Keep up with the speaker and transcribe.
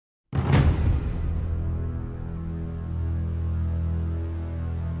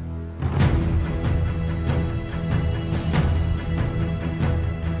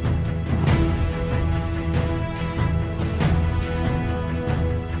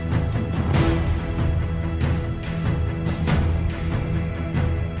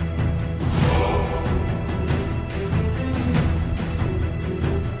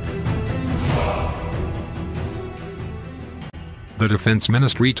Defense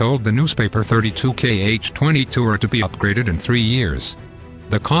Ministry told the newspaper 32 Kh-22 are to be upgraded in 3 years.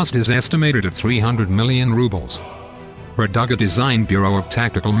 The cost is estimated at 300 million rubles. Raduga Design Bureau of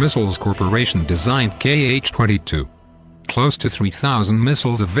Tactical Missiles Corporation designed Kh-22. Close to 3,000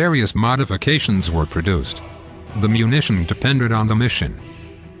 missiles of various modifications were produced. The munition depended on the mission.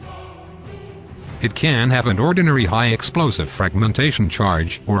 It can have an ordinary high-explosive fragmentation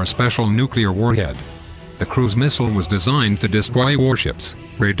charge or a special nuclear warhead. The cruise missile was designed to destroy warships,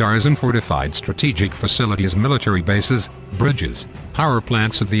 radars and fortified strategic facilities, military bases, bridges, power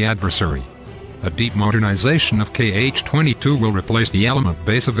plants of the adversary. A deep modernization of Kh-22 will replace the element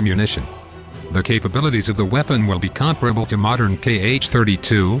base of the munition. The capabilities of the weapon will be comparable to modern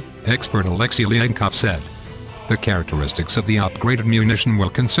Kh-32, expert Alexei Lyankov said. The characteristics of the upgraded munition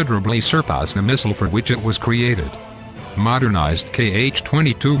will considerably surpass the missile for which it was created. Modernized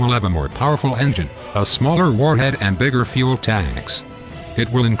Kh-22 will have a more powerful engine, a smaller warhead and bigger fuel tanks. It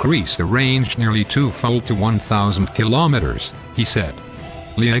will increase the range nearly twofold to 1,000 kilometers, he said.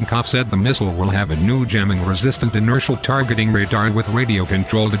 Lyankov said the missile will have a new jamming-resistant inertial targeting radar with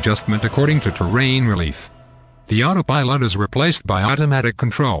radio-controlled adjustment according to terrain relief. The autopilot is replaced by automatic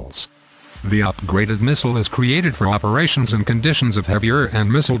controls. The upgraded missile is created for operations in conditions of heavier and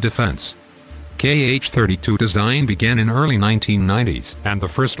missile defense. Kh-32 design began in early 1990s, and the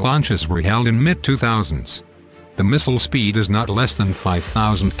first launches were held in mid-2000s. The missile speed is not less than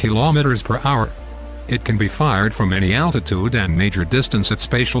 5,000 kilometers per hour. It can be fired from any altitude and major distance at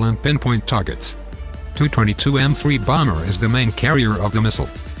spatial and pinpoint targets. Tu-22M3 bomber is the main carrier of the missile.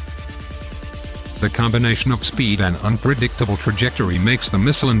 The combination of speed and unpredictable trajectory makes the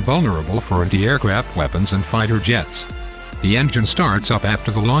missile invulnerable for anti-aircraft weapons and fighter jets. The engine starts up after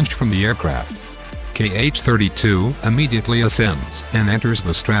the launch from the aircraft. Kh-32 immediately ascends and enters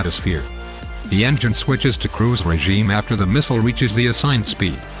the stratosphere. The engine switches to cruise regime after the missile reaches the assigned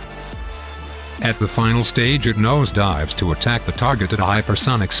speed. At the final stage it nosedives to attack the target at a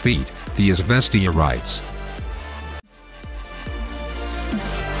hypersonic speed, the Izvestia writes.